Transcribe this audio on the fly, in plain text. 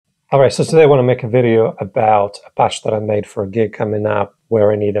All right, so today I want to make a video about a patch that I made for a gig coming up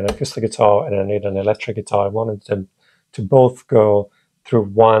where I need an acoustic guitar and I need an electric guitar. I wanted them to both go through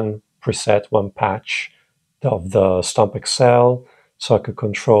one preset, one patch of the Stomp XL so I could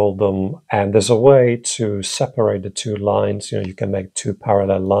control them. And there's a way to separate the two lines. You can make two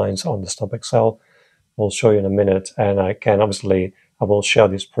parallel lines on the Stomp XL. I'll show you in a minute. And I will share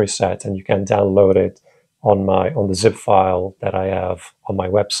this preset and you can download it on the zip file that I have on my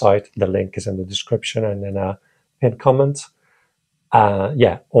website. The link is in the description and in a pinned comment. I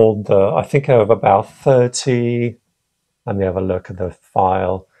think I have about 30. Let me have a look at the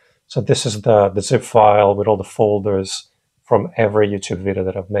file. So this is the zip file with all the folders from every YouTube video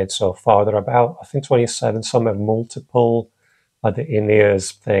that I've made so far. There are about, I think, 27. Some have multiple, like the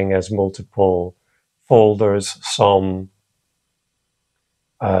in-ears thing has multiple folders. Some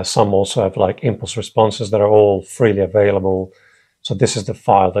also have like impulse responses that are all freely available. So this is the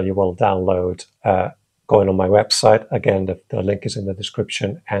file that you will download going on my website. Again, the link is in the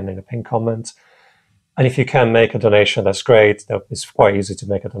description and in a pinned comment. And if you can make a donation, that's great. It's quite easy to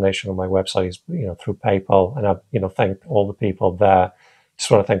make a donation on my website, through PayPal. And I've thanked all the people there.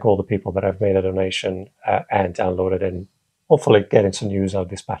 Just want to thank all the people that have made a donation and downloaded and hopefully getting some use out of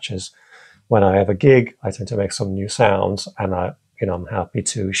these patches. When I have a gig, I tend to make some new sounds, and I'm happy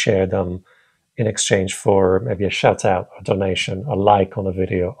to share them in exchange for maybe a shout out, a donation, a like on a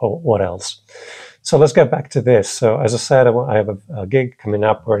video, or what else. So let's get back to this. So as I said, I have a gig coming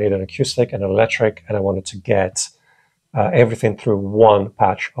up where I need an acoustic and an electric, and I wanted to get everything through one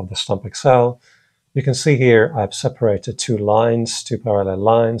patch of the Stomp XL. You can see here I've separated two lines, two parallel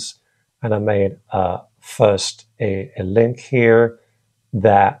lines, and I made first a link here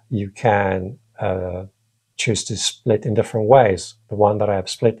that you can choose to split in different ways. The one that I have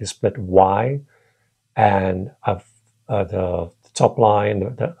split is split Y, and I've the top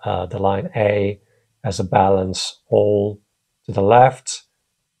line, the line A, has a balance all to the left,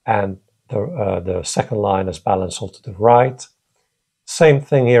 and the second line has balance all to the right. Same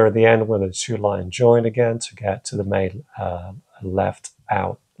thing here at the end when the two lines join again to get to the main left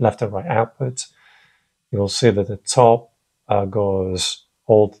and right output. You'll see that the top goes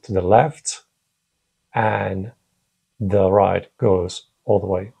all to the left, and the right goes all the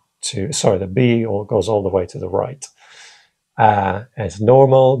way to, the B goes all the way to the right. As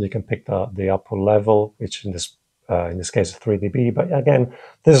normal, you can pick the upper level, which in this case is 3 dB. But again,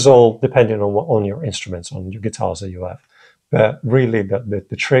 this is all depending on your instruments, on your guitars that you have. But really,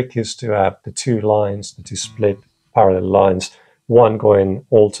 the trick is to have the two lines, the two split parallel lines, one going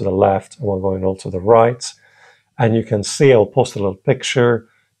all to the left and one going all to the right. And you can see, I'll post a little picture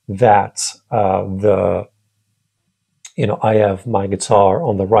that I have my guitar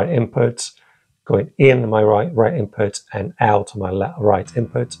on the right input, going in my right input and out of my right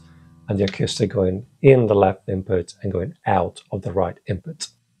input, and the acoustic going in the left input and going out of the right input.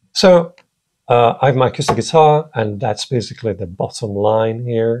 So I have my acoustic guitar, and that's basically the bottom line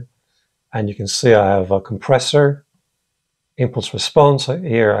here. And you can see I have a compressor, impulse response.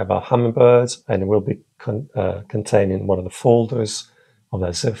 Here I have a hummingbird, and it will be contained in one of the folders of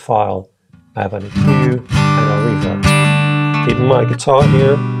that zip file. I have an EQ and a reverb. In my guitar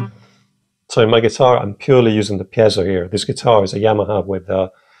here, so in my guitar, I'm purely using the piezo here. This guitar is a Yamaha with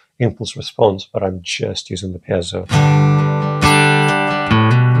impulse response, but I'm just using the piezo.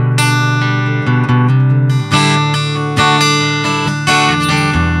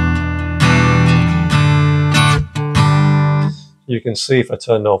 You can see if I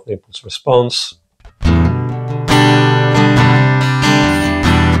turn off the impulse response,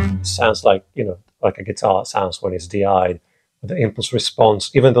 it sounds like, like a guitar sounds when it's DI'd. The impulse response,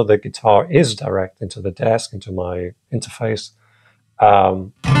 even though the guitar is direct into the desk, into my interface, I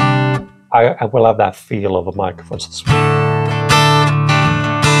will have that feel of a microphone.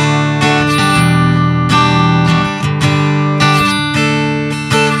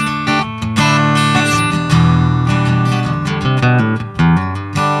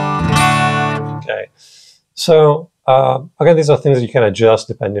 Okay, so again, these are things that you can adjust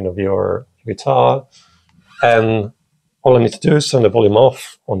depending on your guitar, and all I need to do is turn the volume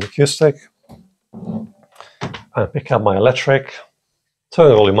off on the acoustic and pick up my electric, turn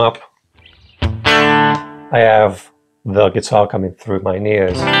the volume up. I have the guitar coming through my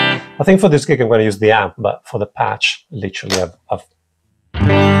ears. I think for this gig I'm going to use the amp, but for the patch, literally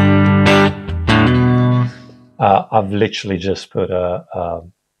I've literally just put a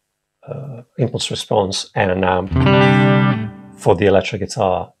impulse response and an amp for the electric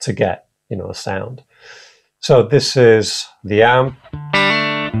guitar to get a sound. So this is the amp,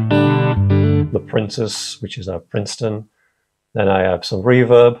 the Princess, which is a Princeton. Then I have some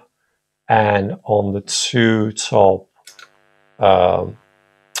reverb. And on the two top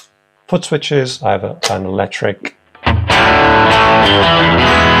foot switches, I have an electric. I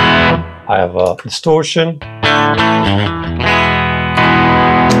have a distortion.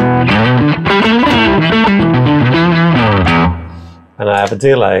 And I have a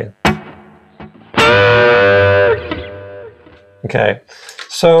delay. Okay,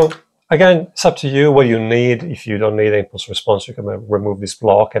 so again, it's up to you what you need. If you don't need impulse response, you can remove this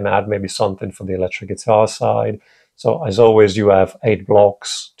block and add maybe something for the electric guitar side. So as always, you have 8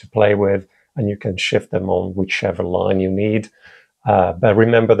 blocks to play with, and you can shift them on whichever line you need. But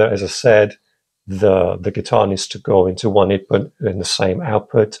remember that, as I said, the guitar needs to go into one input and the same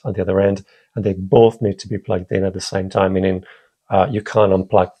output on the other end, and they both need to be plugged in at the same time, meaning you can't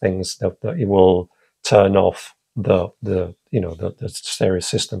unplug things that it will turn off the stereo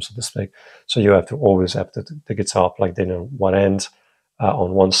system, so to speak. So you have to always have the guitar plugged in on one end,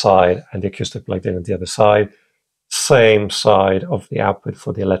 on one side, and the acoustic plugged in on the other side. Same side of the output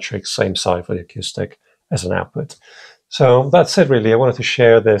for the electric, same side for the acoustic as an output. So that's it, really. I wanted to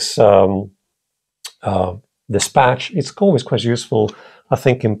share this this patch. It's always quite useful. I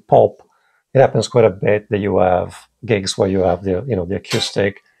think in pop, it happens quite a bit that you have gigs where you have the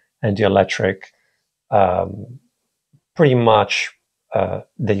acoustic and the electric pretty much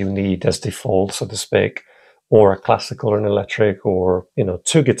that you need as default, so to speak, or a classical and electric, or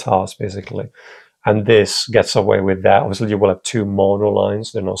 2 guitars basically. And this gets away with that. Obviously, you will have 2 mono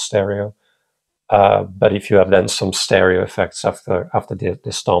lines; they're not stereo. But if you have then some stereo effects after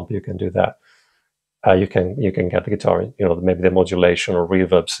the stomp, you can do that. You can get the guitar, maybe the modulation or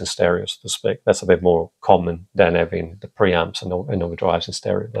reverbs in stereo, so to speak. That's a bit more common than having the preamps and overdrives in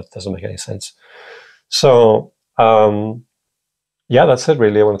stereo. That doesn't make any sense. So yeah, that's it,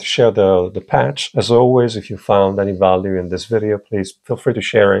 really. I wanted to share the patch. As always, if you found any value in this video, please feel free to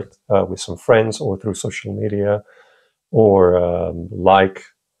share it with some friends or through social media, or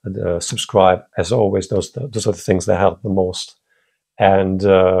subscribe. As always, those are the things that help the most. And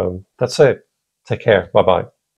that's it. Take care. Bye-bye.